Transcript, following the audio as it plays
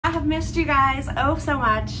I have missed you guys oh so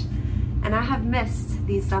much, and I have missed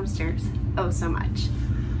these dumpsters oh so much.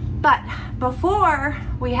 But before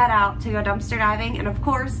we head out to go dumpster diving and of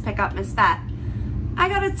course pick up Miss Beth, I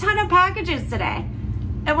got a ton of packages today.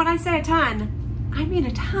 And when I say a ton, I mean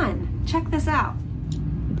a ton. Check this out.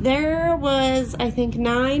 There was, I think,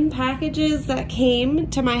 9 packages that came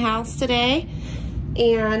to my house today.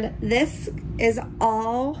 And this is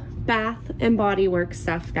all Bath and Body Works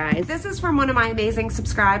stuff, guys. This is from one of my amazing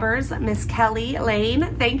subscribers, Miss Kelly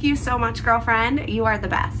Lane. Thank you so much, girlfriend. You are the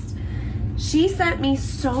best. She sent me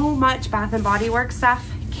so much Bath and Body Works stuff.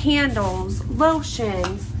 Candles,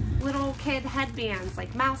 lotions, little kid headbands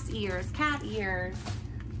like mouse ears, cat ears,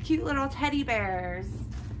 cute little teddy bears.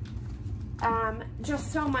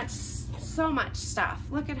 Just so much stuff.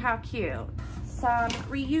 Look at how cute. Some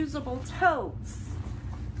reusable totes.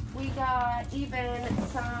 We got even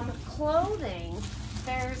some clothing.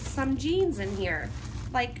 There's some jeans in here.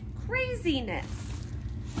 Like craziness.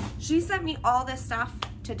 She sent me all this stuff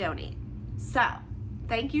to donate. So,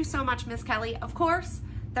 thank you so much, Miss Kelly. Of course,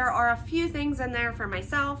 there are a few things in there for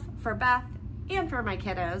myself, for Beth, and for my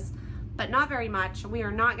kiddos, but not very much. We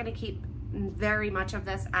are not gonna keep very much of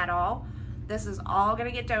this at all. This is all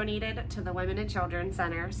gonna get donated to the Women and Children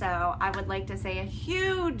Center. So I would like to say a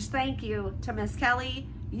huge thank you to Miss Kelly.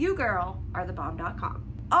 You girl are the bomb.com.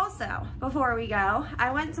 Also, before we go,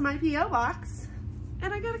 I went to my P.O. box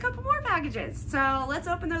and I got a couple more packages. So let's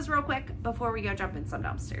open those real quick before we go jump in some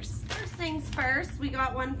dumpsters. First things first, we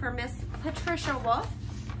got one for Miss Patricia Wolf.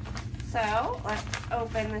 So let's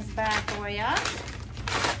open this bad boy up.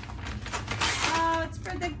 Oh, it's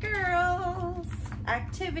for the girls.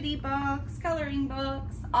 Activity books, coloring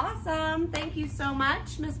books. Awesome. Thank you so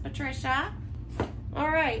much, Miss Patricia. All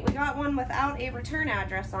right, we got one without a return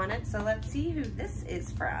address on it, so let's see who this is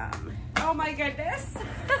from. Oh my goodness.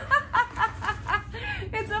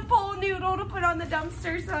 It's a pole noodle to put on the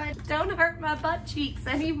dumpster so I don't hurt my butt cheeks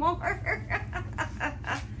anymore.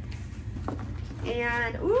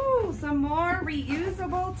 And, ooh, some more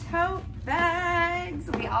reusable tote bags.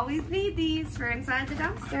 We always need these for inside the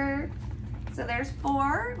dumpster. So there's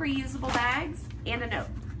 4 reusable bags and a note.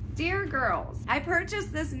 Dear girls, I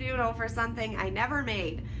purchased this noodle for something I never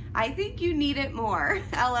made. I think you need it more.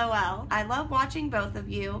 LOL. I love watching both of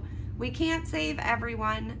you. We can't save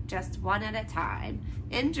everyone, just one at a time.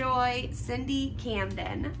 Enjoy, Cindy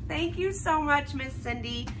Camden. Thank you so much, Miss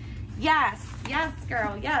Cindy. Yes, yes,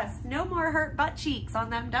 girl, yes. No more hurt butt cheeks on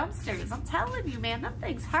them dumpsters. I'm telling you, man, them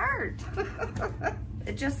things hurt.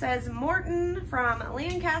 It just says Morton from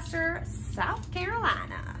Lancaster, South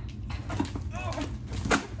Carolina.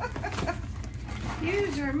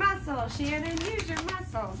 Use your muscle, Shannon, use your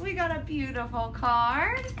muscles. We got a beautiful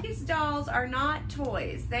card. These dolls are not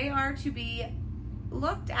toys. They are to be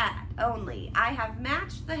looked at only. I have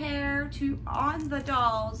matched the hair on the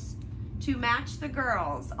dolls to match the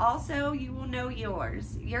girls. Also, you will know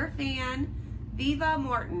yours. Your fan, Viva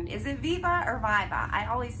Morton. Is it Viva or Viva? I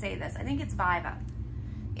always say this. I think it's Viva.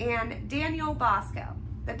 And Daniel Bosco.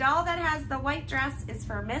 The doll that has the white dress is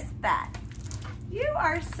for Miss Beth. You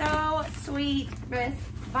are so sweet, Miss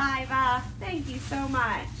Viva. Thank you so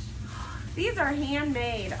much. These are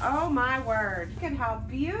handmade. Oh my word. Look at how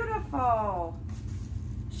beautiful.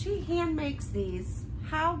 She hand makes these.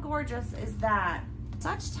 How gorgeous is that?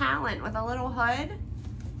 Such talent with a little hood.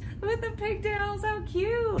 With the pigtails, how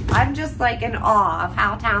cute. I'm just like in awe of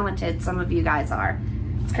how talented some of you guys are.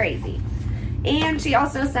 It's crazy. And she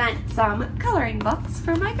also sent some coloring books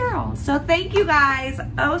for my girls. So thank you guys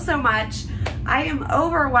oh so much. I am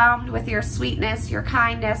overwhelmed with your sweetness, your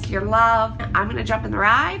kindness, your love. I'm gonna jump in the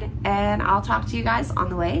ride and I'll talk to you guys on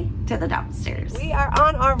the way to the dumpsters. We are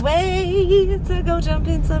on our way to go jump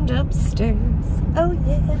in some dumpsters. Oh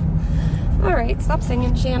yeah. All right, stop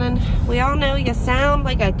singing, Shannon. We all know you sound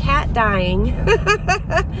like a cat dying.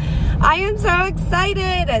 I am so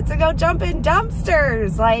excited to go jump in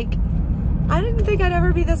dumpsters. Like, I didn't think I'd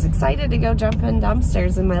ever be this excited to go jump in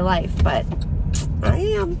dumpsters in my life, but I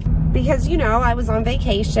am. Because, you know, I was on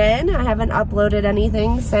vacation. I haven't uploaded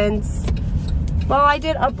anything since, well, I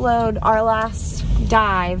did upload our last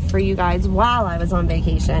dive for you guys while I was on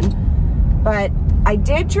vacation. But I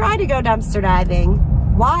did try to go dumpster diving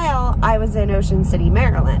while I was in Ocean City,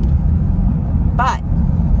 Maryland. But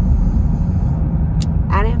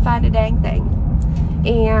I didn't find a dang thing.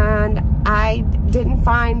 And I didn't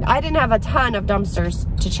have a ton of dumpsters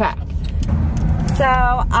to check. So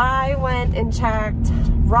I went and checked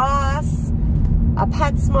Ross, a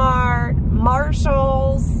PetSmart,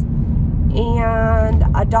 Marshall's, and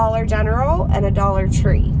a Dollar General and a Dollar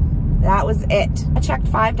Tree. That was it. I checked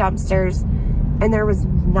 5 dumpsters and there was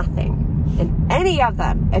nothing. in any of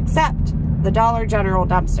them except the Dollar General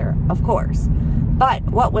dumpster, of course. But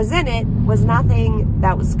what was in it was nothing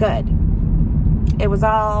that was good. It was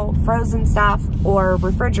all frozen stuff or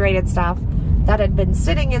refrigerated stuff that had been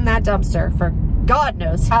sitting in that dumpster for God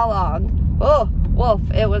knows how long. Oh, wolf,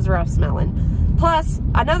 it was rough smelling. Plus,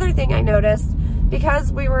 another thing I noticed,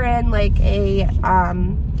 because we were in like a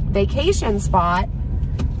vacation spot,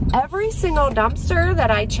 every single dumpster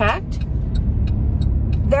that I checked,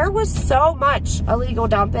 there was so much illegal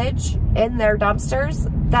dumpage in their dumpsters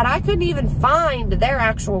that I couldn't even find their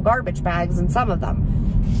actual garbage bags in some of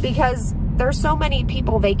them, because there's so many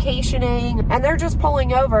people vacationing and they're just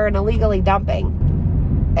pulling over and illegally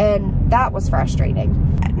dumping. And that was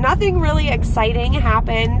frustrating. Nothing really exciting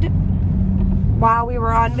happened while we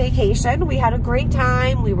were on vacation. We had a great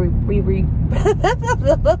time.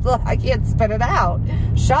 I can't spit it out.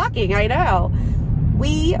 Shocking, I know.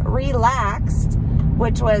 We relaxed,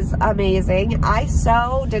 which was amazing. I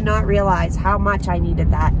so did not realize how much I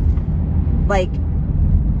needed that. Like,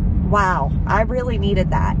 wow, I really needed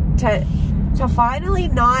that. To finally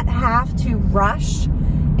not have to rush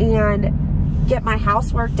and get my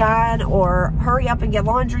housework done, or hurry up and get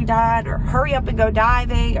laundry done, or hurry up and go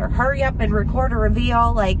diving, or hurry up and record a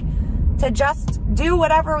reveal. Like, to just do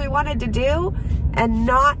whatever we wanted to do and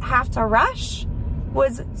not have to rush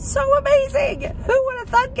was so amazing. Who would have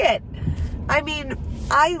thunk it? I mean,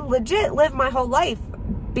 I legit live my whole life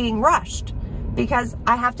being rushed because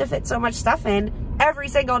I have to fit so much stuff in every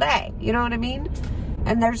single day. You know what I mean?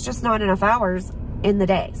 And there's just not enough hours in the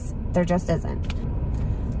days. There just isn't.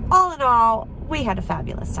 All in all, we had a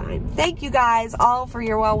fabulous time. Thank you guys all for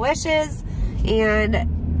your well wishes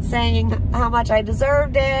and saying how much I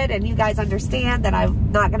deserved it, and you guys understand that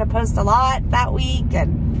I'm not going to post a lot that week,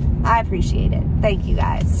 and I appreciate it. Thank you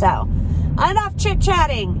guys. So, enough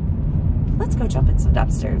chit-chatting. Let's go jump in some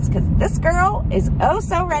dumpsters, because this girl is oh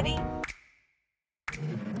so ready.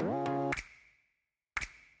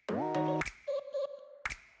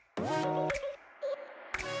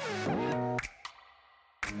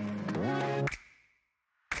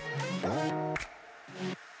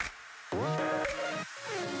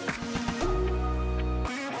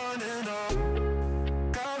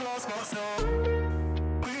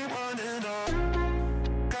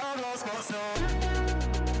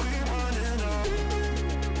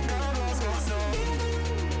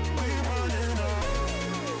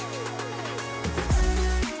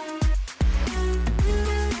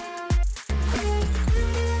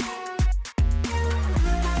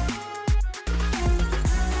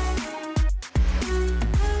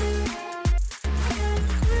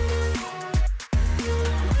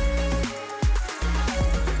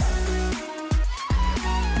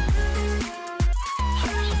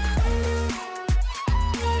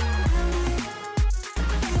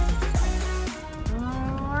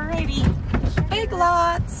 Big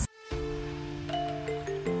lots.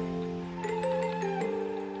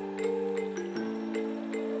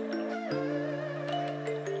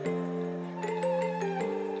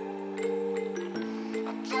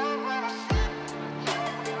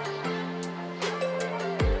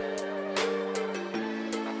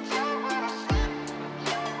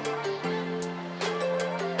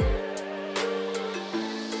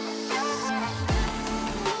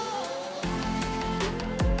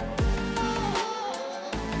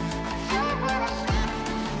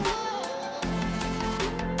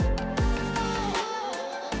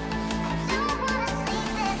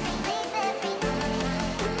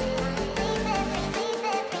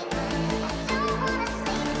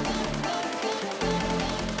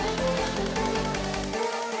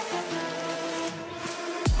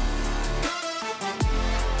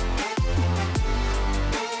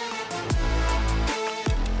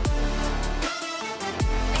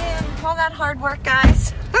 All that hard work,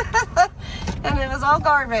 guys. And it was all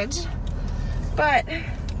garbage. But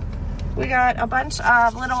we got a bunch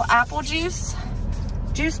of little apple juice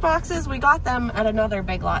boxes. We got them at another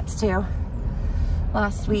Big Lots too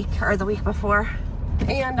last week or the week before.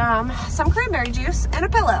 And some cranberry juice and a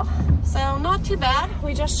pillow. So not too bad.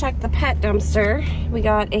 We just checked the pet dumpster. We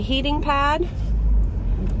got a heating pad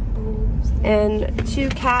and 2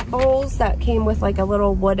 cat bowls that came with like a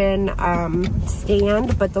little wooden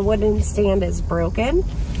stand, but the wooden stand is broken.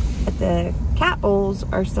 But the cat bowls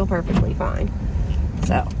are still perfectly fine.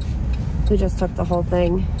 So we just took the whole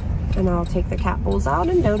thing, and I'll take the cat bowls out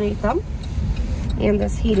and donate them. And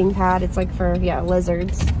this heating pad, it's like for, yeah,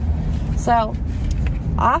 lizards. So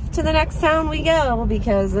off to the next town we go,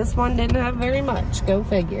 because this one didn't have very much. Go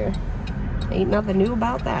figure. Ain't nothing new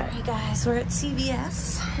about that. Hey guys, we're at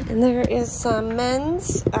CVS, and there is some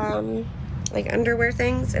men's like underwear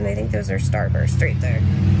things, and I think those are Starburst right there.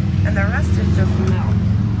 And the rest is just milk.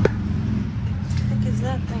 Is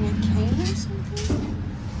that thing a cane or something?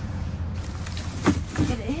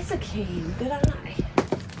 It is a cane. Good eye.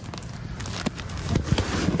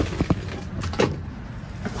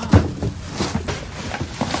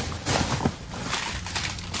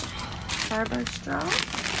 Starburst straw.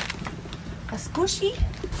 A squishy.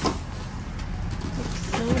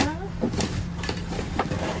 Soda.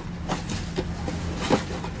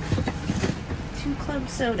 2 club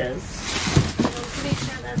sodas. I'm pretty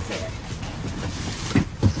sure that's it.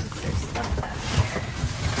 There's stuff back here.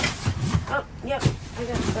 Oh, yep. I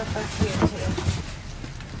got stuff back here too.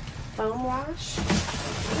 Foam wash. Ooh,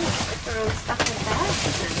 they're throwing stuff in bags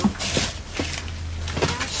now.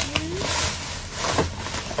 Cashews.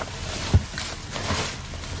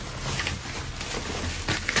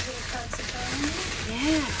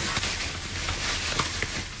 Yeah.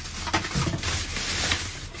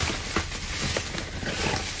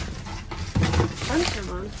 Bunch of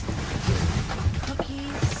them.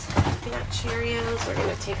 Cookies. We got Cheerios. We're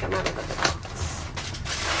gonna take them out of the box.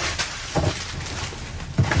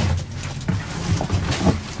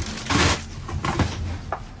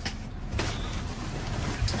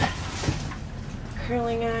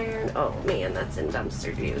 Curling iron. Oh man, that's in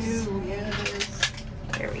dumpster juice. Ooh, yeah, it is.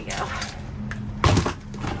 There we go.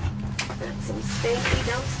 That's some stinky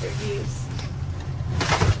dumpster juice.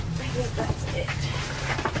 I think that's it.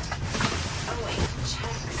 Oh wait,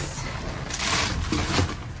 checks.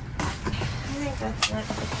 I think that's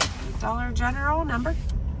it. Dollar General number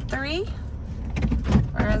 3.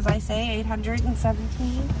 Or as I say,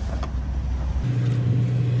 817.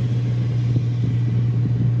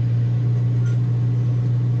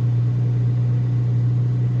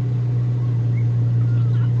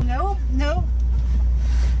 Nope.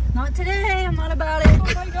 Not today. I'm not about it.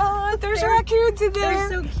 Oh my god, there's raccoons in there.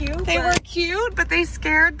 They're so cute. They were cute, but they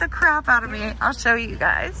scared the crap out of me. I'll show you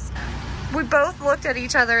guys. We both looked at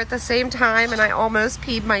each other at the same time and I almost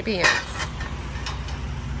peed my pants.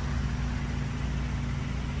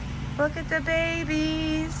 Look at the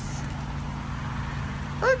babies.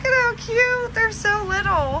 Look at how cute. They're so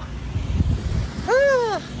little.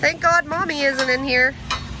 Whew. Thank God Mommy isn't in here.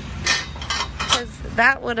 Because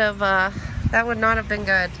that would not have been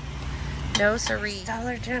good. No siree.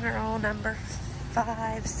 Dollar General number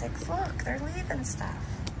 5, 6. Look, they're leaving stuff.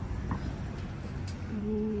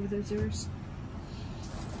 Ooh, those are it's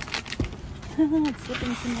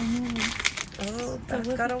slipping from my hand. Oh,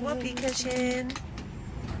 I've got a whoopee cushion.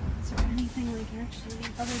 Is there anything like actually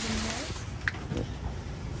other than this?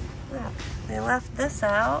 Oh, they left this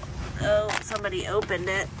out. Oh, somebody opened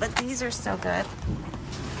it, but these are still good.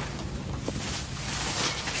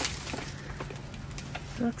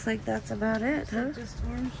 Looks like that's about it, huh? Just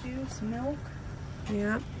orange juice, milk.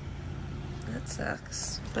 Yeah. That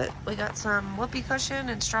sucks. But we got some whoopee cushion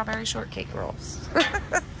and strawberry shortcake rolls.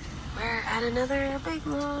 We're at another Big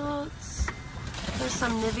Lots. There's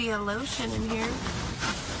some Nivea lotion in here.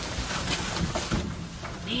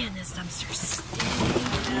 Man, this dumpster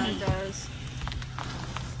stinks. Yeah, it does.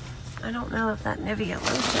 I don't know if that Nivea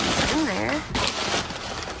lotion's in there.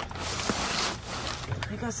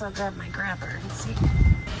 I guess I'll grab my grabber and see.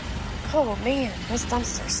 Oh man, this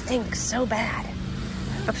dumpster stinks so bad.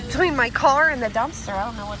 But between my car and the dumpster, I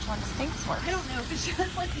don't know which one stinks worse. I don't know if it's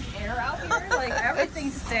just like the air out here. Like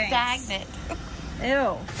everything stinks. Stagnant.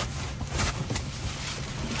 Ew.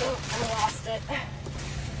 Oh, I lost it.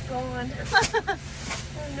 Gone. I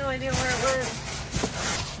have no idea where it went.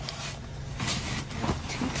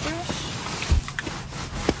 Toothbrush.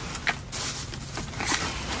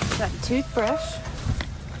 Got a toothbrush.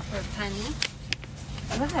 For a penny.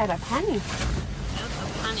 Oh, I had a penny. That's a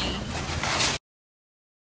penny.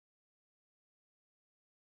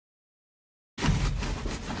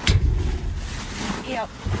 Yep,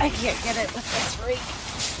 I can't get it with this rake.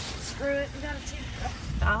 Screw it, we got a toothbrush.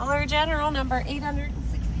 Dollar General number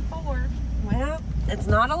 864. Well, it's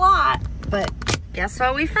not a lot, but guess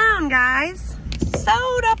what we found, guys?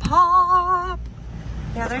 Soda pop.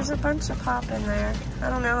 Yeah, there's a bunch of pop in there. I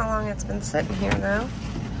don't know how long it's been sitting here, though.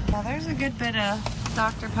 Yeah, there's a good bit of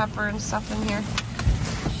Dr. Pepper and stuff in here.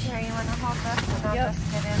 Here, you want to hold this and I'll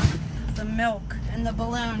just get in? The milk and the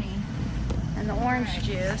bologna and the orange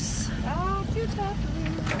juice. Oh, too tough.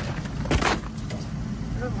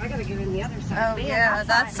 Oh, I gotta get in the other side. Oh, Man, yeah,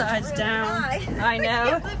 that side is side's really down. high. I know. I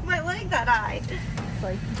can't lift my leg that high. It's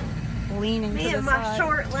like leaning to the Man, my side.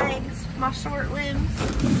 short legs, my short limbs.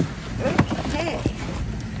 Okay.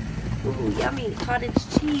 Ooh, yummy cottage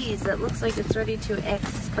cheese that looks like it's ready to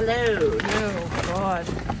explode. Oh, God.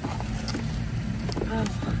 Oh.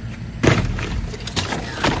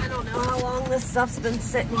 know how long this stuff's been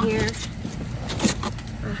sitting here.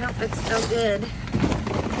 I hope it's still good.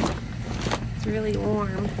 It's really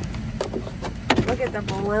warm. Look at the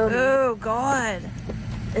bologna. Oh, God.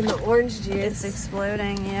 And the orange juice. It's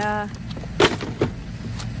exploding, yeah.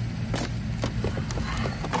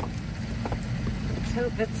 Let's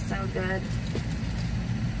hope it's so good.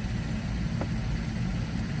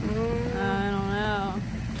 I don't know.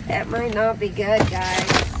 It might not be good, guys.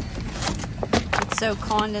 It's so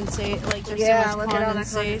condensate, like there's Yeah, so much look at all the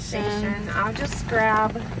condensation. condensation. I'll just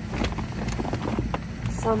grab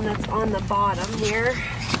some that's on the bottom here.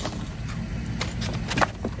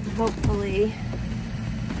 And hopefully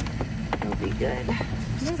it'll be good.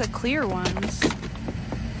 These are the clear ones.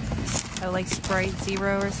 Oh, like Sprite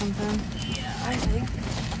Zero or something. Yeah, I think.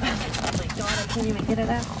 Oh my God, I can't even get it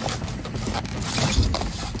out.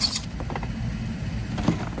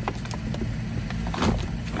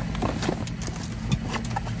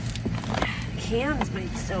 Cans might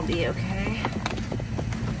still be okay.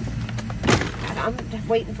 God, I'm just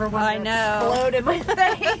waiting for one to explode in my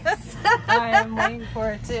face. I am waiting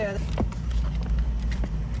for it too.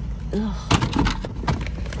 Alright,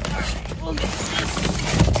 we'll get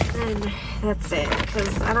this. And that's it,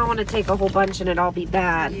 because I don't want to take a whole bunch and it all be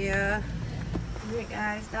bad. Yeah. Alright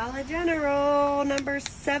guys, Dollar General, number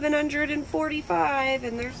 745,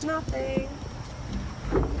 and there's nothing.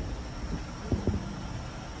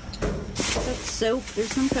 That's soap.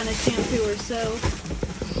 There's some kind of shampoo or soap.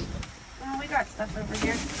 Oh, we got stuff over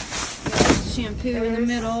here. Shampoo in the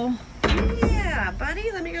middle. Yeah,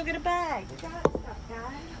 buddy, let me go get a bag. We got stuff,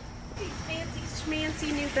 guys. Fancy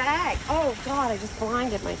schmancy new bag. Oh God, I just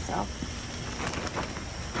blinded myself.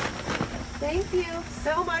 Thank you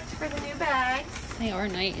so much for the new bags. They are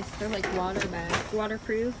nice. They're like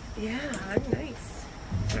waterproof. Yeah, they're nice.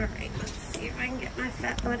 All right, let's see if I can get my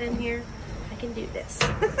fat butt in here. I can do this.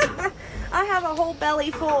 I have a whole belly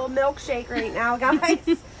full of milkshake right now,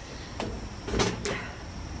 guys.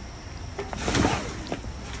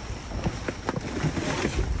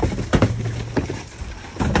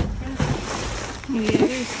 Yeah,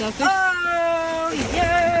 there's stuff. Oh,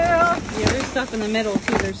 yeah. Yeah, there's stuff in the middle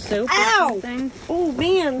too. There's soap or Ow! something. Oh,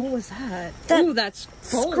 man. What was that? That Ooh, that's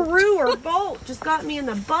bolt. Screw or bolt just got me in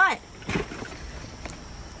the butt.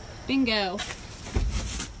 Bingo.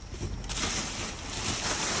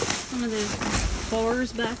 Some of those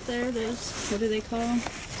bars back there, those, what do they call them?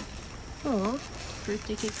 Oh.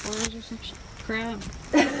 Birthday cake bars or some crap.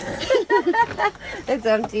 It's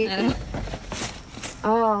empty. Oh.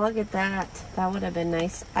 Oh, look at that. That would have been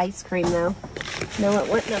nice ice cream, though. No, it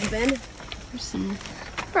wouldn't have been. There's some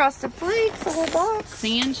Frosted Flakes, a whole box.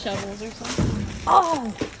 sand shovels or something.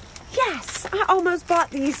 Oh, yes. I almost bought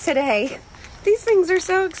these today. These things are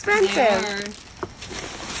so expensive. They are.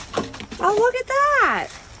 Oh, look at that.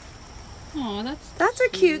 Oh, That's a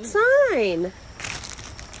cute sign.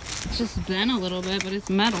 It's just bent a little bit, but it's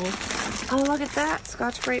metal. Oh, look at that.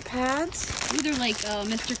 Scotch-Brite pads. Ooh, they're like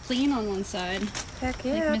Mr. Clean on one side. Heck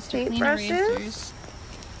yeah. Like Mr. Clean Paintbrushes. erasers.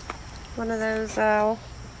 One of those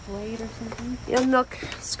Blade or something. milk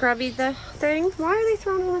scrubby thing. Why are they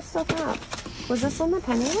throwing all this stuff up? Was this on the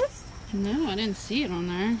penny list? No, I didn't see it on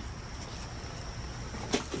there.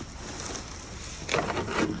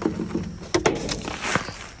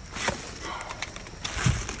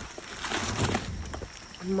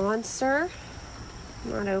 Monster.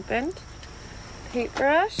 Not opened.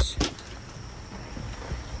 Paintbrush.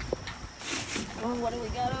 Oh, what do we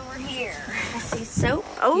got over here? I see soap.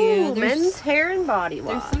 Oh, Yeah, men's hair and body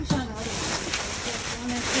wash. There's some kind of one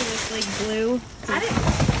that's like blue. I didn't.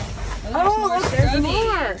 There's Oh, more look, there's scrubbies.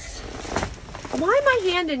 more. Why am I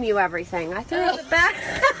handing you everything? I threw it back.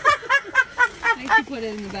 I can put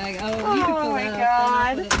it in the bag. Oh, you can Oh fill my that up,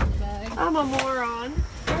 God. then I'll put it in the bag. I'm a moron.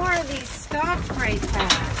 More of these Scotch-Brite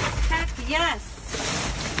pads. Heck yes.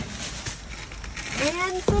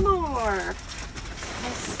 And some more. I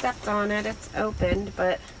stepped on it. It's opened,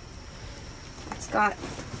 but it's got.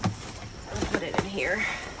 I'll put it in here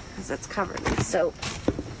because it's covered in soap.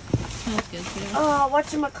 Smells good too. Oh,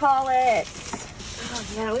 whatchamacallit. Oh,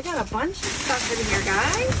 yeah, we got a bunch of stuff in here,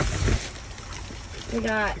 guys. We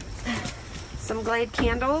got some Glade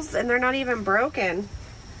candles, and they're not even broken.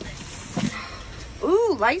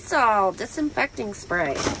 Ooh, Lysol disinfecting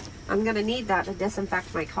spray. I'm gonna need that to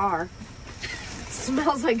disinfect my car. It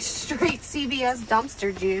smells like straight CVS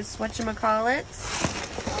dumpster juice. Whatchamacallit.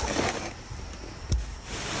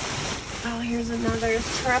 Oh, here's another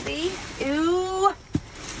scrubby. Ooh,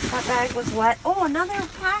 that bag was wet. Oh, another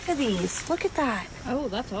pack of these. Look at that. Oh,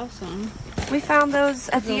 that's awesome. We found those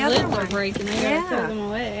at the other lids are one. breaking. I gotta throw them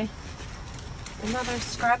away. Another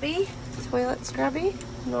scrubby, toilet scrubby.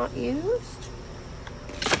 not used.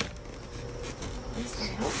 At least I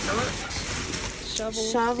hope not.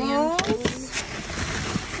 Shovels.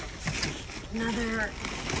 Another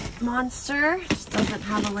monster. Just doesn't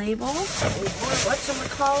have a label.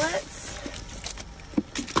 Whatchamacallits.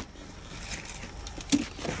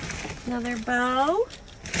 Another bow.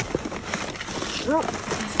 Oh,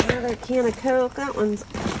 there's another can of Coke. That one's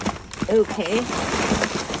okay.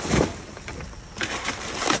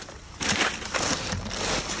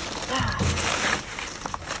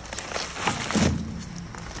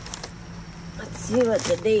 Let's see what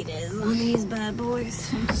the date is on these bad boys.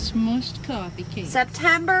 Some smushed coffee cake.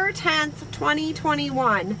 September 10th,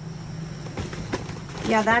 2021.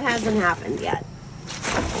 Yeah, that hasn't happened yet.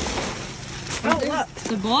 Oh, look.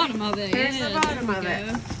 The bottom of it. There's the bottom of it.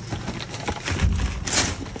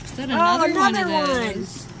 Is that another one of one.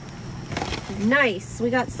 those? Nice. We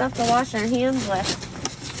got stuff to wash our hands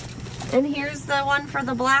with. And here's the one for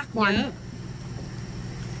the black one.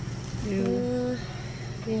 Yep.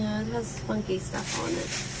 Yeah, it has funky stuff on it.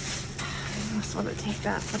 I just want to take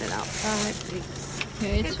that, put it outside.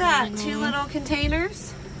 Okay, Look at that. 2 little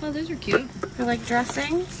containers. Oh, those are cute. For like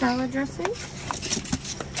dressing, salad dressing.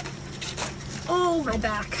 Oh, my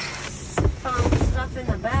back. Found stuff in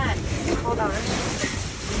the bag. Hold on.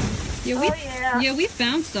 Yeah, we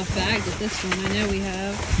found stuff bagged at this one. I know we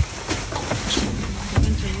have. A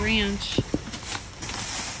bunch of ranch.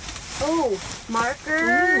 Oh,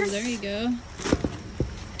 markers. Oh, there you go.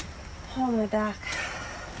 Oh, my back.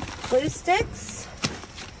 Glue sticks.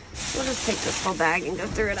 We'll just take this whole bag and go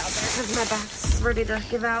through it out there because my back's ready to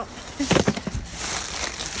give out.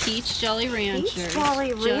 Peach Jolly Ranchers. Peach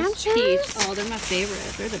Jolly Ranchers? Just peach. Oh, they're my favorite.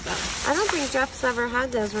 They're the best. I don't think Jeff's ever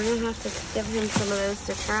had those. We're going to have to give him some of those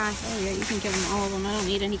to try. Oh, yeah, you can give him all of them. I don't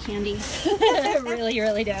need any candy. I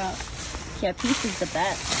really don't. Yeah, peach is the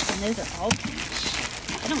best. And those are all peach.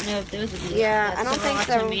 I don't know if those would be Yeah, I don't think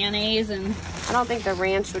so. Mayonnaise and... I don't think the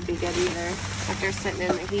ranch would be good either. If they're sitting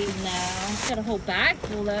in the heat. No. Got a whole bag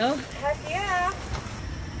full, though. Heck yeah.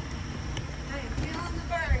 I am feeling the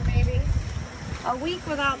burn, baby. A week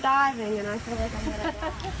without diving, and I feel like I'm gonna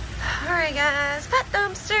die. All right, guys, pet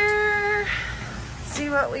dumpster. Let's see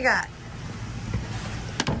what we got.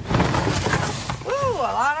 Ooh,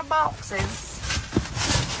 a lot of boxes.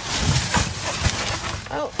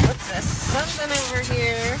 Oh, what's this? Something over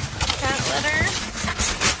here. Cat litter.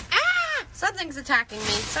 Ah! Something's attacking me.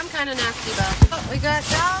 Some kind of nasty bug. Oh, we got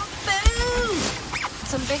dog food.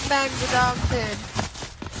 Some big bags of dog food.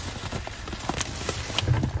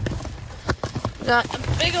 Got a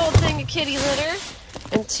big old thing of kitty litter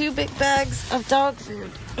and 2 big bags of dog food.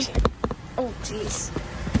 Oh, jeez.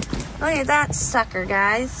 Look at that sucker,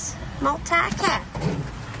 guys. Multi-cat.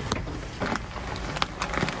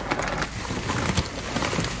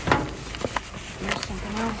 There's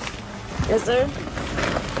something else. Is there?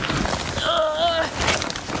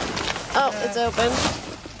 Oh, it's open.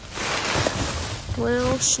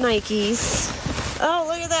 Little shnikes. Oh,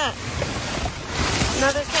 look at that.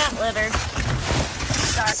 Another cat litter.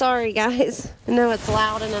 Sorry, guys. I know it's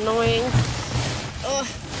loud and annoying. Ugh.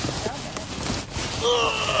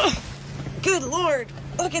 Ugh. Good Lord.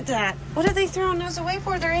 Look at that. What are they throwing those away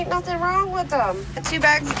for? There ain't nothing wrong with them. 2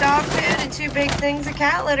 bags of dog food and 2 big things of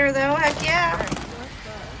cat litter, though. Heck yeah.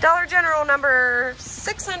 Dollar General number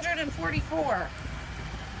 644.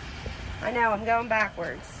 I know, I'm going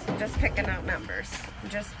backwards. I'm just picking out numbers. I'm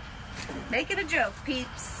just making a joke,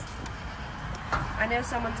 peeps. I know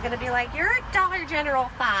someone's going to be like, you're at Dollar General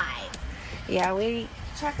 5. Yeah, we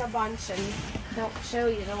check a bunch and don't show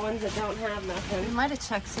you the ones that don't have nothing. We might have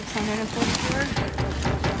checked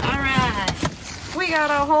 644. All right. We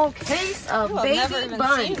got a whole case of baby I've never even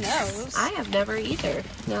buns. seen those. I have never either,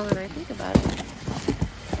 now that I think about it.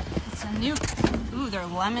 It's a new... Ooh, they're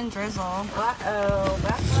lemon drizzle. Uh-oh.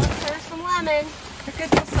 That's there's some lemon. They're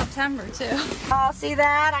good till September, too. Oh, see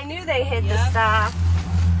that? I knew they hid the stuff.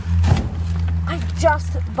 I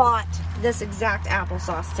just bought this exact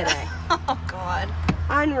applesauce today. Oh, God.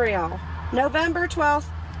 Unreal. November 12th,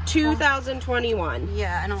 2021.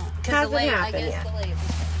 Yeah, I don't... Hasn't happened yet. The label.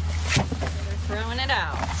 So they're throwing it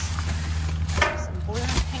out. Some blue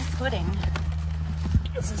and pink pudding.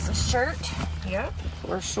 Is this a shirt? Yep.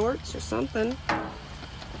 Or shorts or something.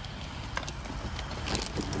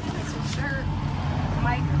 It's a shirt.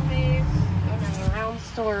 Microwave. And a round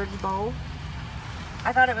storage bowl.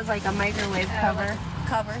 I thought it was like a microwave cover.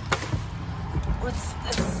 What's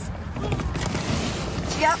this?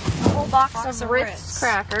 Yep. A whole box of Ritz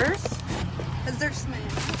crackers. Because they're smashed.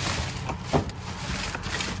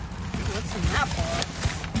 What's in that box?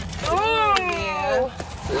 Oh! Yeah.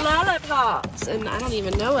 Lollipops. And I don't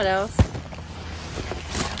even know what else.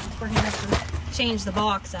 we're gonna have to change the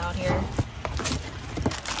box out here.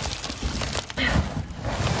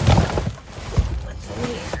 What's in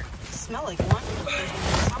here? Smell like one.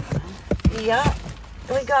 Something. Yep.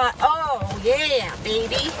 We got, oh yeah,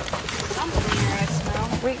 baby. Something in here I smell.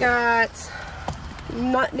 We got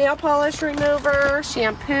nail polish remover,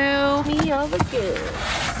 shampoo, me all the goods.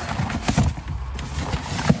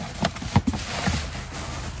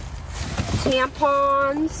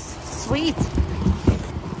 Tampons, sweet.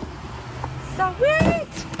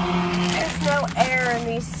 Sweet! There's no air in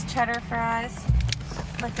these cheddar fries,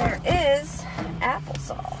 but there is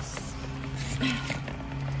applesauce.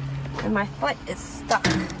 And my foot is stuck,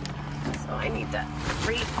 so I need to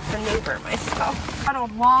re-maneuver myself.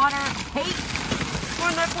 Bottled water, hate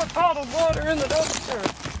when I put bottled water in the dumpster.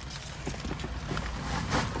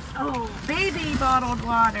 Oh, baby bottled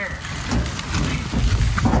water.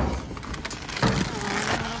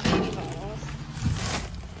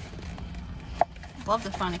 Love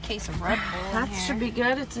to find a case of Red Bull. That should be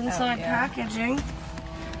good. It's inside packaging.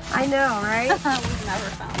 I know, right? We've never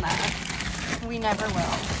found that. We never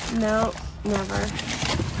will. No, never.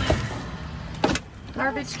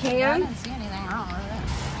 Garbage I can. didn't see anything wrong with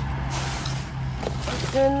it.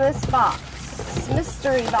 It's in this box.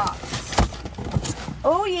 Mystery box.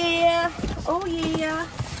 Oh yeah. Oh yeah.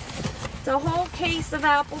 It's a whole case of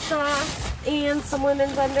applesauce and some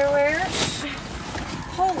women's underwear.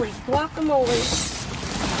 Holy guacamole.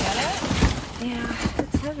 Get it? Yeah,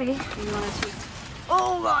 it's heavy. You want to?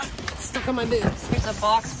 Oh god, it's stuck on my boobs. Here's a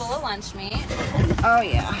box full of lunch meat. Oh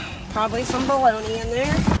yeah, probably some bologna in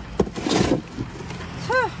there.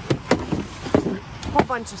 Whole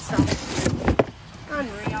bunch of stuff.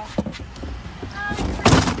 Unreal.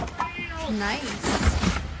 Nice.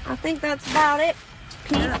 I think that's about it,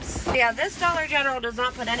 peeps. Yeah, this Dollar General does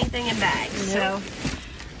not put anything in bags, so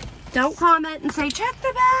don't comment and say, check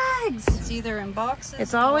the bags. It's either in boxes.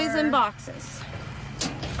 It's always in boxes.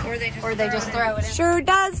 Or they just throw it in. Sure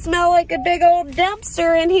does smell like a big old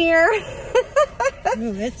dumpster in here.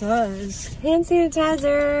 Ooh, it does. Hand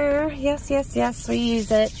sanitizer. Yes, yes, yes, we use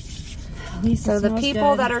it. So the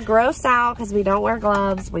people that are grossed out because we don't wear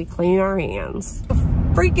gloves, we clean our hands. The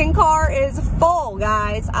freaking car is full,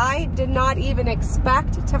 guys. I did not even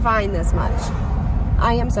expect to find this much.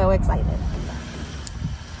 I am so excited.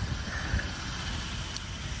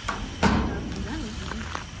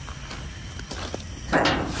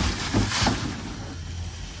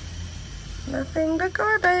 Nothing but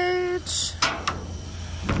garbage.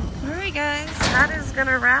 Alright guys, that is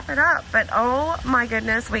gonna wrap it up. But oh my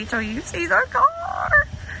goodness, wait till you see the car.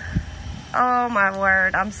 Oh my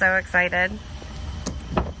word, I'm so excited.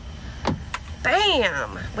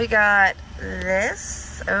 Bam! We got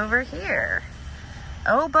this over here.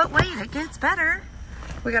 Oh, but wait, it gets better.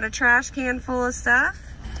 We got a trash can full of stuff.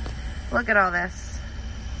 Look at all this.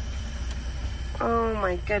 Oh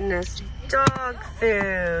my goodness. Dog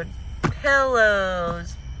food,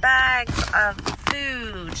 pillows, bags of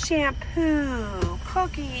food, shampoo,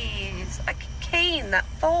 cookies, a cane that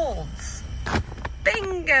folds.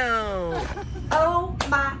 Bingo! Oh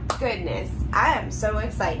my goodness. I am so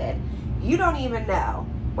excited. You don't even know.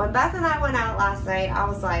 When Beth and I went out last night, I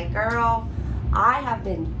was like, girl, I have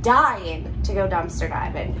been dying to go dumpster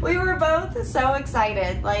diving. We were both so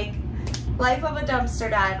excited. Like, life of a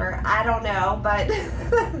dumpster diver, I don't know, but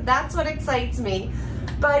that's what excites me.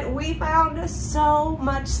 But we found so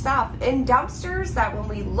much stuff in dumpsters that when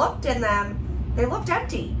we looked in them, they looked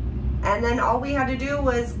empty. And then all we had to do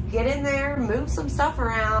was get in there, move some stuff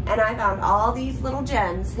around, and I found all these little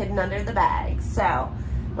gems hidden under the bags. So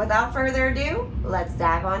without further ado, let's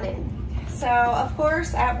dive on in. So of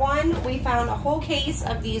course, at one, we found a whole case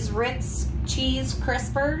of these Ritz cheese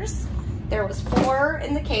crispers. There was 4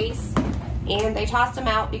 in the case, and they tossed them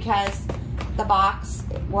out because the box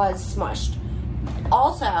was smushed.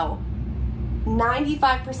 Also,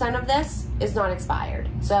 95% of this is not expired.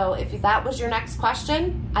 So if that was your next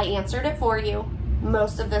question, I answered it for you.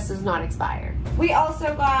 Most of this is not expired. We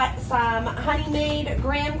also got some Honey Maid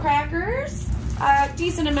graham crackers, a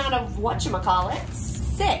decent amount of whatchamacallits,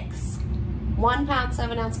 6 1-pound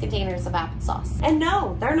 7-ounce containers of applesauce. And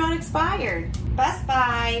no, they're not expired. Best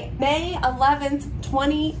by May 11th,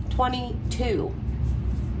 2022.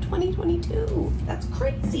 2022. That's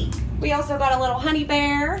crazy. We also got a little honey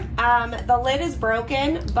bear. The lid is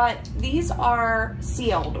broken, but these are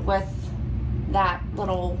sealed with that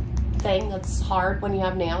little thing that's hard when you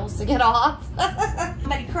have nails to get off.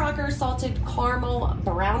 Betty Crocker salted caramel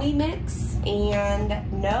brownie mix.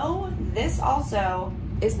 And no, this also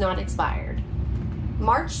is not expired.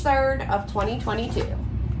 March 3rd of 2022.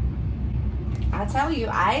 I tell you,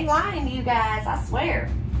 I ain't lying to you guys, I swear.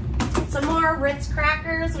 Some more Ritz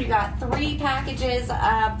crackers. We got 3 packages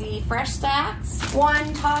of the Fresh Stacks,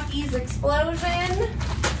 1 Takis Explosion,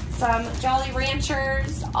 some Jolly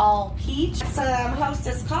Ranchers all peach, some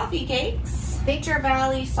Hostess coffee cakes, Nature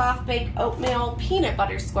Valley soft baked oatmeal peanut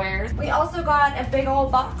butter squares. We also got a big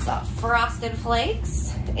old box of Frosted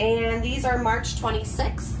Flakes, and these are March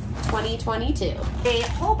 26th, 2022. A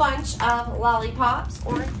whole bunch of lollipops.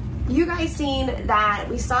 Or you guys seen that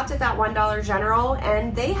we stopped at that $1 General,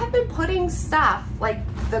 and they have been putting stuff like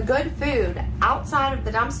the good food outside of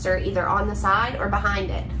the dumpster, either on the side or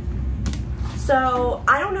behind it. So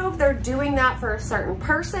I don't know if they're doing that for a certain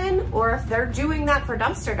person or if they're doing that for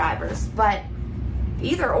dumpster divers, but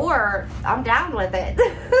either or, I'm down with it.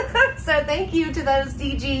 So thank you to those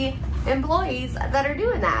DG employees that are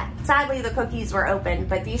doing that. Sadly, the cookies were open,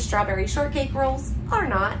 but these strawberry shortcake rolls are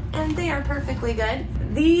not, and they are perfectly good.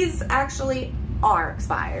 These actually are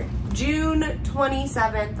expired. June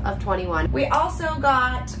 27th of 21. We also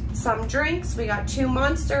got some drinks. We got 2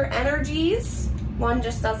 Monster Energies. One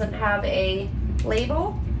just doesn't have a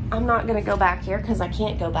label. I'm not gonna go back here because I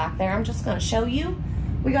can't go back there. I'm just gonna show you.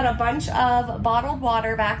 We got a bunch of bottled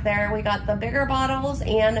water back there. We got the bigger bottles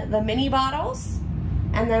and the mini bottles.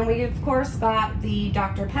 And then we of course got the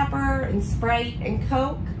Dr. Pepper and Sprite and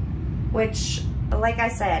Coke, which, like I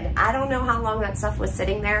said, I don't know how long that stuff was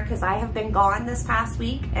sitting there because I have been gone this past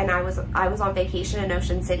week and I was on vacation in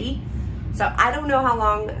Ocean City. So I don't know how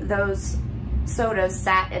long those sodas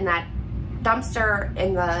sat in that dumpster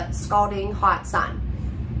in the scalding hot sun.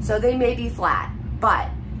 So they may be flat, but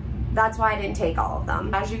that's why I didn't take all of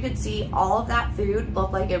them. As you can see, all of that food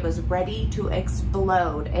looked like it was ready to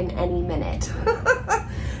explode in any minute.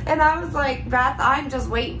 And I was like, Beth, I'm just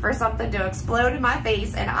waiting for something to explode in my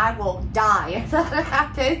face and I will die if that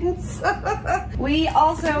happens. We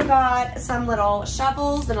also got some little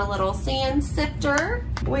shovels and a little sand sifter.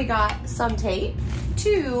 We got some tape,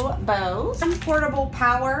 2 bows, some portable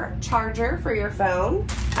power charger for your phone,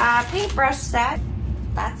 paintbrush set.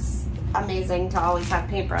 That's amazing to always have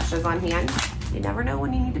paintbrushes on hand. You never know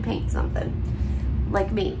when you need to paint something.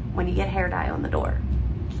 Like me, when you get hair dye on the door.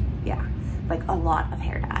 Yeah, like a lot of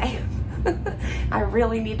hair dye. I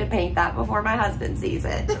really need to paint that before my husband sees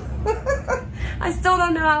it. I still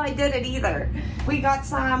don't know how I did it either. We got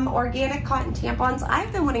some organic cotton tampons.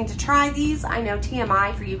 I've been wanting to try these. I know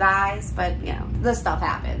TMI for you guys, but you know, this stuff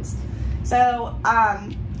happens. So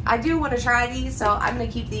I do want to try these, so I'm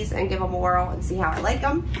gonna keep these and give them a whirl and see how I like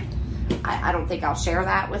them. I don't think I'll share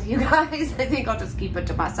that with you guys. I think I'll just keep it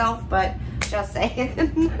to myself, but just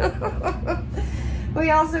saying.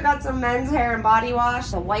 We also got some men's hair and body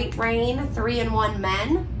wash, the White Rain 3-in-1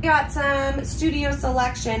 Men. We got some Studio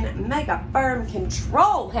Selection Mega Firm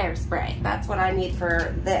Control Hairspray. That's what I need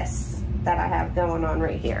for this that I have going on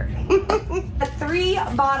right here. 3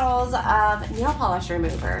 bottles of nail polish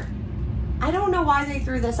remover. I don't know why they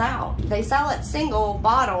threw this out. They sell it single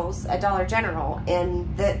bottles at Dollar General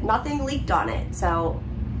and nothing leaked on it. So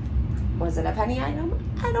was it a penny item?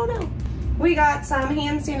 I don't know. We got some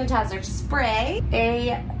hand sanitizer spray,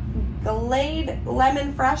 a Glade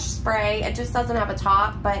Lemon Fresh spray. It just doesn't have a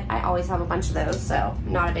top, but I always have a bunch of those, so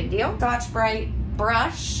not a big deal. Scotch Brite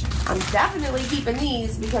brush. I'm definitely keeping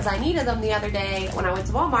these because I needed them the other day when I went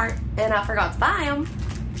to Walmart and I forgot to buy them,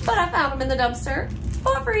 but I found them in the dumpster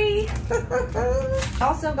for free.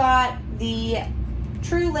 Also got the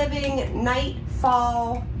True Living Night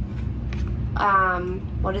Fall,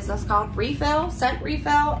 what is this called? Refill, scent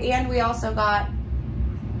refill, and we also got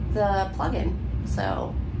the plug-in.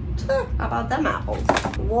 So, how about them apples?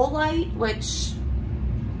 Woolite, which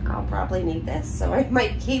I'll probably need this, so I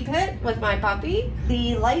might keep it with my puppy.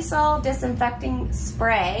 The Lysol disinfecting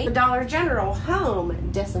spray, the Dollar General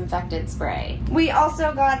home disinfectant spray. We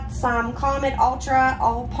also got some Comet Ultra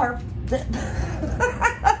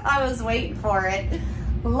I was waiting for it.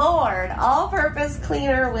 Lord, all-purpose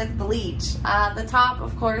cleaner with bleach. The top,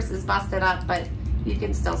 of course, is busted up, but you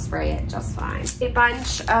can still spray it just fine. A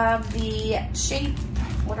bunch of the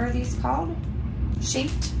what are these called?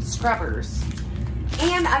 Shaped scrubbers.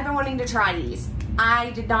 And I've been wanting to try these.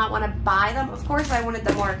 I did not want to buy them. Of course, I wanted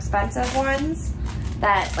the more expensive ones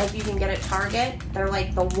that like you can get at Target. They're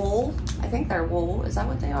like the wool. I think they're wool. Is that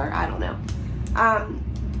what they are? I don't know.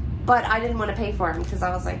 But I didn't want to pay for them because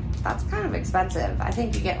I was like, that's kind of expensive. I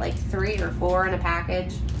think you get like 3 or 4 in a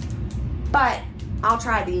package. But I'll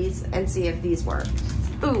try these and see if these work.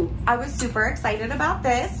 Ooh, I was super excited about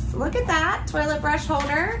this. Look at that toilet brush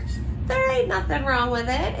holder. There ain't nothing wrong with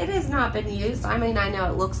it. It has not been used. I mean, I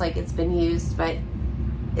know it looks like it's been used, but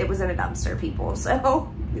it was in a dumpster, people.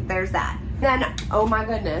 So there's that. Then, oh my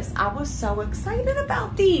goodness, I was so excited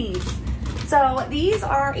about these. So these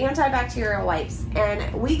are antibacterial wipes,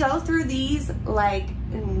 and we go through these like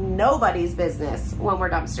nobody's business when we're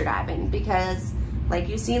dumpster diving, because like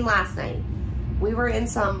you seen last night, we were in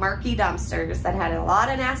some murky dumpsters that had a lot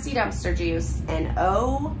of nasty dumpster juice, and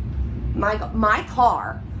oh my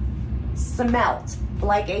car smelled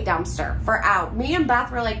like a dumpster for out. Me and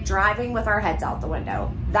Beth were like driving with our heads out the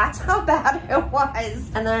window. That's how bad it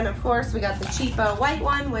was. And then of course we got the cheapo white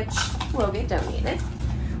one, which will get donated.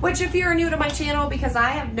 Which, if you're new to my channel, because I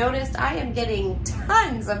have noticed I am getting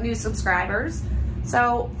tons of new subscribers.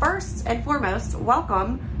 So first and foremost,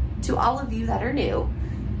 welcome to all of you that are new.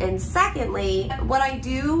 And secondly, what I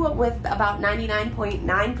do with about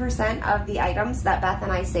 99.9% of the items that Beth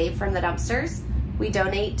and I save from the dumpsters, we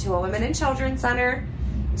donate to a women and children's center,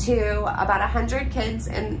 to about 100 kids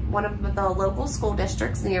in one of the local school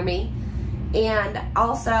districts near me. And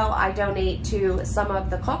also I donate to some of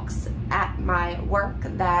the cooks at my work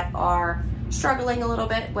that are struggling a little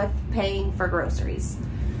bit with paying for groceries.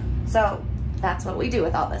 So that's what we do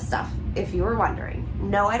with all this stuff, if you were wondering.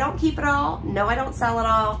 No, I don't keep it all. No, I don't sell it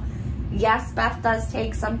all. Yes, Beth does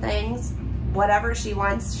take some things. Whatever she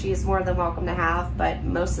wants, she is more than welcome to have, but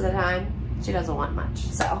most of the time, she doesn't want much.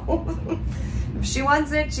 So if she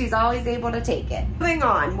wants it, she's always able to take it. Moving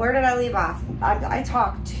on, where did I leave off? I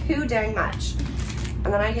talk too dang much.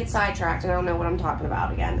 And then I get sidetracked and I don't know what I'm talking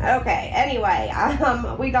about again. Okay, anyway,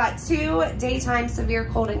 we got 2 daytime severe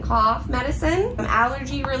cold and cough medicine, some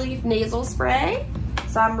allergy relief nasal spray,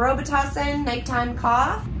 some Robitussin nighttime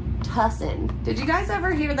cough, Tussin. Did you guys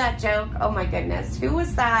ever hear that joke? Oh my goodness, who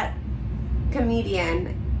was that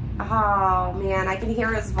comedian? Oh man, I can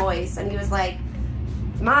hear his voice, and he was like,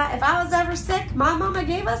 if I was ever sick, my mama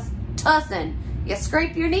gave us Tussin. You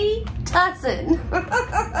scrape your knee, Tussin.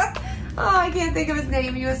 Oh, I can't think of his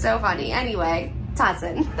name. He was so funny. Anyway,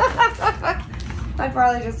 Tussin. I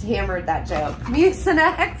probably just hammered that joke.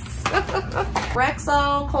 Mucinex,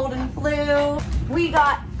 Rexall, cold and flu. We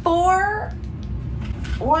got 4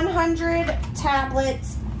 100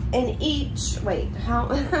 tablets in each. Wait, how?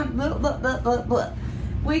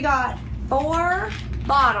 We got 4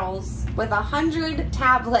 bottles with 100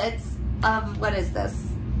 tablets of, what is this?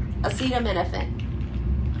 Acetaminophen.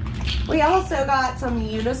 We also got some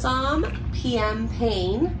Unisom PM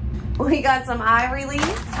pain. We got some eye relief,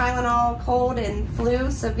 Tylenol cold and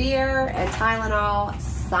flu severe, and Tylenol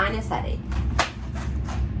sinus headache.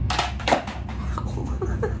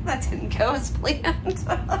 That didn't go as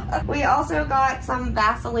planned. We also got some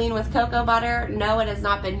Vaseline with cocoa butter. No, it has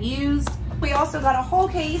not been used. We also got a whole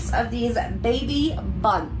case of these baby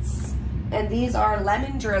bunts, and these are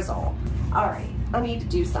lemon drizzle. All right, I need to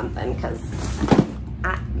do something because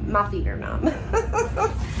my feet are numb.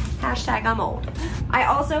 Hashtag I'm old. I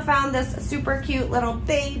also found this super cute little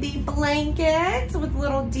baby blanket with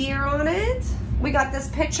little deer on it. We got this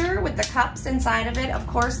pitcher with the cups inside of it. Of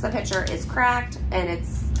course, the pitcher is cracked and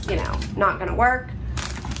it's, you know, not gonna work.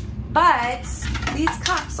 But these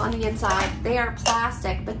cups on the inside, they are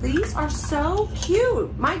plastic, but these are so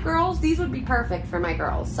cute. My girls, these would be perfect for my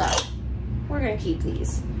girls, so we're gonna keep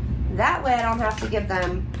these. That way I don't have to give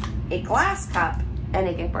them a glass cup and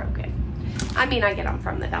it get broken. I mean, I get them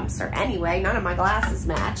from the dumpster anyway. None of my glasses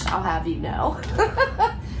match, I'll have you know.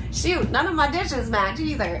 Shoot, none of my dishes match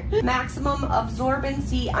either. Maximum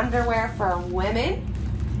absorbency underwear for women,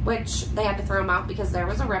 which they had to throw them out because there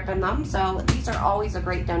was a rip in them. So these are always a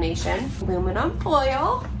great donation. Aluminum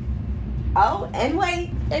foil. Oh, and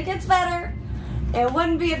wait, it gets better. It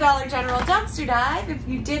wouldn't be a Dollar General dumpster dive if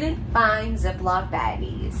you didn't find Ziploc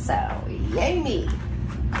baggies. So, yay me.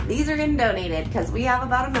 These are getting donated because we have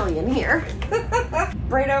about 1 million here.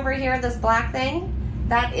 Right over here, this black thing,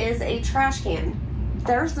 that is a trash can.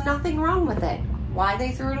 There's nothing wrong with it. Why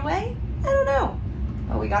they threw it away? I don't know.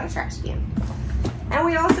 But we got a trash can. And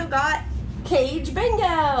we also got Cage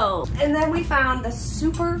Bingo. And then we found the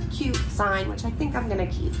super cute sign, which I think I'm gonna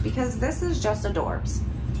keep because this is just adorbs.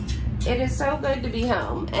 It is so good to be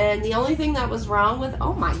home. And the only thing that was wrong with,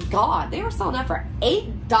 oh my God, they were selling that for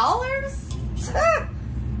 $8?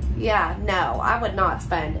 Yeah, no, I would not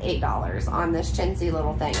spend $8 on this chintzy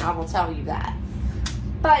little thing. I will tell you that.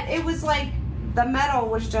 But it was like, the metal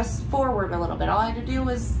was just forward a little bit. All I had to do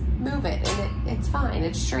was move it and it's fine,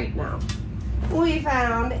 it's straight now. We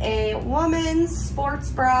found a woman's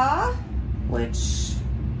sports bra, which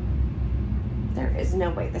there is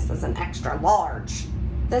no way this is an extra large.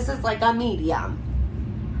 This is like a medium.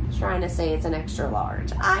 I'm trying to say it's an extra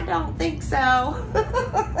large. I don't think so.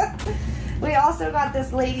 We also got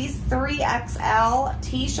this ladies 3XL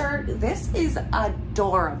t-shirt. This is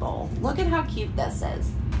adorable. Look at how cute this is.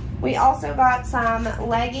 We also got some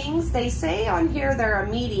leggings. They say on here they're a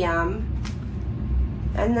medium,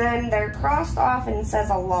 And then they're crossed off and it says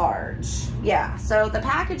a large. Yeah, so the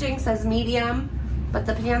packaging says medium, but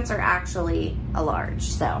the pants are actually a large.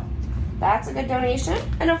 So that's a good donation.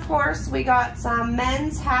 And of course, we got some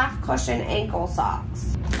men's half cushion ankle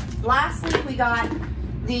socks. Lastly, we got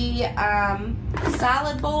the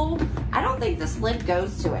salad bowl. I don't think this lid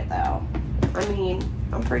goes to it though. I mean,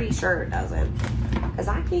 I'm pretty sure it doesn't, because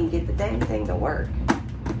I can't get the dang thing to work.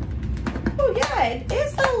 Oh yeah, it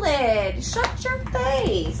is the lid. Shut your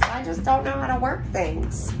face. I just don't know how to work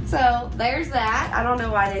things. So there's that. I don't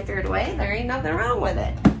know why they threw it away. There ain't nothing wrong with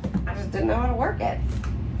it. I just didn't know how to work it.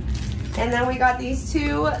 And then we got these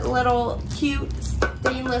two little cute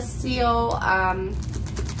stainless steel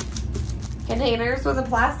containers with a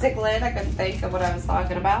plastic lid. I couldn't think of what I was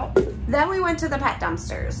talking about. Then we went to the pet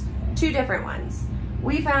dumpsters, two different ones.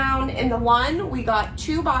 We found in the one, we got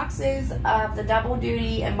 2 boxes of the double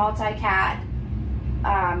duty and multi-cat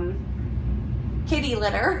kitty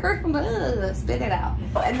litter. Spit it out.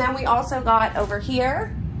 And then we also got over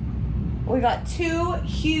here, we got 2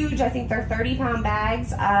 huge, I think they're 30-pound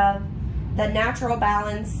bags of the Natural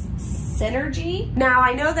Balance Synergy. Now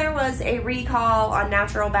I know there was a recall on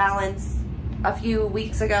Natural Balance a few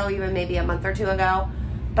weeks ago, even maybe a month or 2 ago,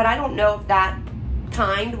 but I don't know if that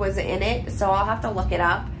kind was in it, so I'll have to look it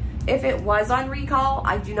up. If it was on recall,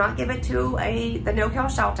 I do not give it to the no-kill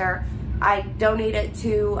shelter. I donate it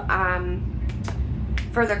to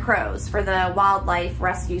for the crows, for the Wildlife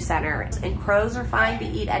Rescue Center. And crows are fine to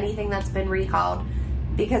eat anything that's been recalled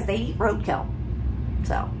because they eat roadkill.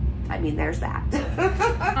 So, I mean, there's that.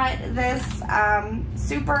 Got this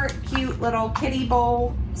super cute little kitty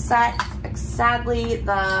bowl set. Sadly,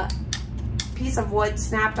 the piece of wood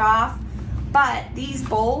snapped off. But these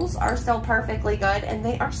bowls are still perfectly good and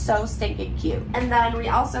they are so stinking cute. And then we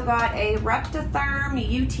also got a Reptitherm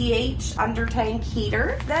UTH under tank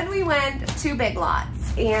heater. Then we went to Big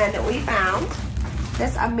Lots and we found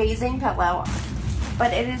this amazing pillow,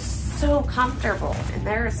 but it is so comfortable and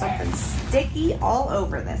there is something sticky all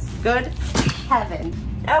over this. Good heaven.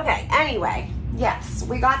 Okay, anyway, yes,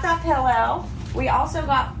 we got that pillow. We also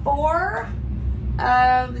got 4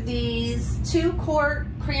 of these 2-quart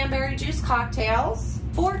cranberry juice cocktails,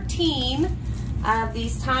 14 of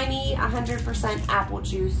these tiny 100% apple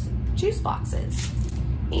juice boxes.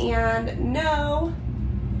 And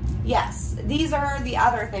yes, these are the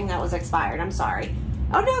other thing that was expired. I'm sorry.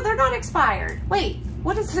 Oh no, they're not expired. Wait,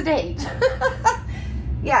 what is the date?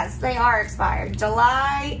 Yes, they are expired.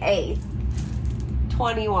 July 8th,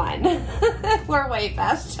 21. We're way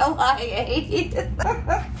past July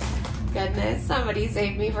 8th. Goodness, somebody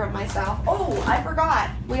saved me from myself. Oh, I forgot.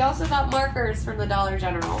 We also got markers from the Dollar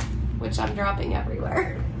General, which I'm dropping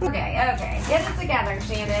everywhere. Okay, get it together,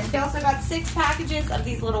 Shannon. We also got 6 packages of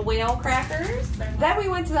these little whale crackers. Then we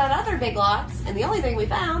went to that other Big Lots, and the only thing we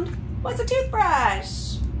found was a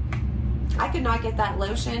toothbrush. I could not get that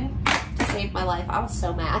lotion to save my life. I was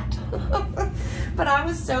so mad. But I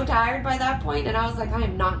was so tired by that point, and I was like, I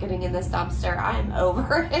am not getting in this dumpster. I am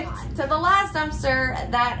over it. So the last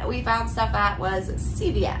dumpster that we found stuff at was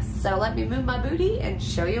CVS. So let me move my booty and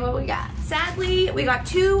show you what we got. Sadly, we got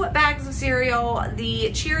 2 bags of cereal. The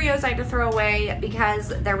Cheerios I had to throw away because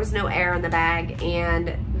there was no air in the bag,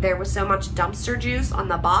 and there was so much dumpster juice on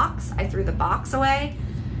the box. I threw the box away.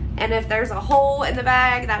 And if there's a hole in the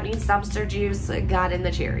bag, that means dumpster juice got in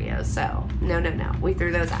the Cheerios. So no, we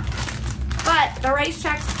threw those out. But the Race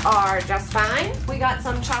Checks are just fine. We got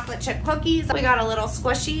some chocolate chip cookies. We got a little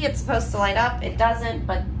squishy. It's supposed to light up. It doesn't,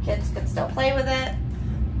 but kids could still play with it.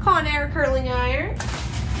 Conair curling iron.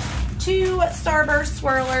 2 Starburst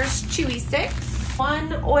Swirlers Chewy Sticks.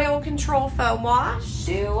 1 oil control foam wash.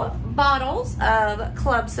 2 bottles of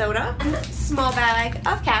club soda. 1 small bag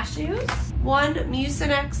of cashews. 1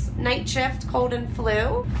 Mucinex Night Shift Cold and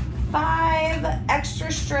Flu. 5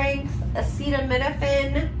 extra strength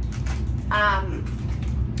acetaminophen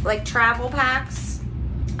like travel packs.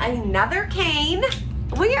 Another cane.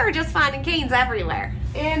 We are just finding canes everywhere.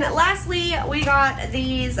 And lastly, we got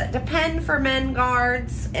these Depend for Men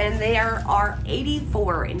guards, and there are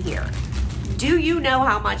 84 in here. Do you know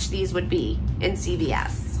how much these would be in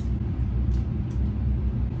CVS?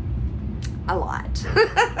 A lot.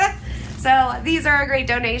 So these are a great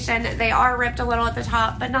donation. They are ripped a little at the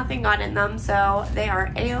top, but nothing got in them, so they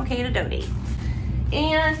are a-okay to donate.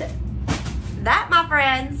 And that, my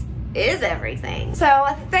friends, is everything. So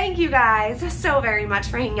thank you guys so very much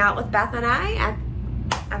for hanging out with Beth and I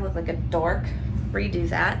look like a dork. Redo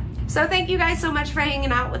that. So thank you guys so much for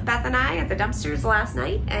hanging out with Beth and I at the dumpsters last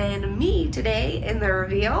night, and me today in the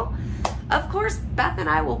reveal. Of course, Beth and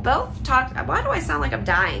I will both talk. Why do I sound like I'm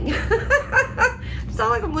dying? I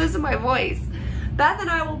sound like I'm losing my voice. Beth and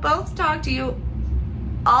I will both talk to you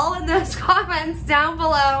all in those comments down below.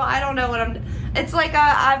 I don't know what it's like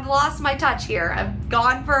I've lost my touch here. I've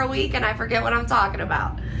gone for a week and I forget what I'm talking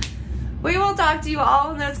about. We will talk to you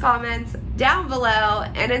all in those comments down below.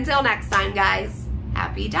 And until next time, guys,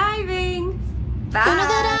 happy diving. Bye. You know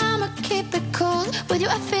that I'ma keep it cool. With you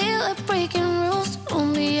I feel like breaking rules.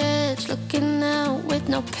 On the edge, looking out with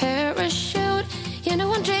no parachute. You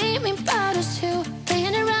know I'm dreaming about us too.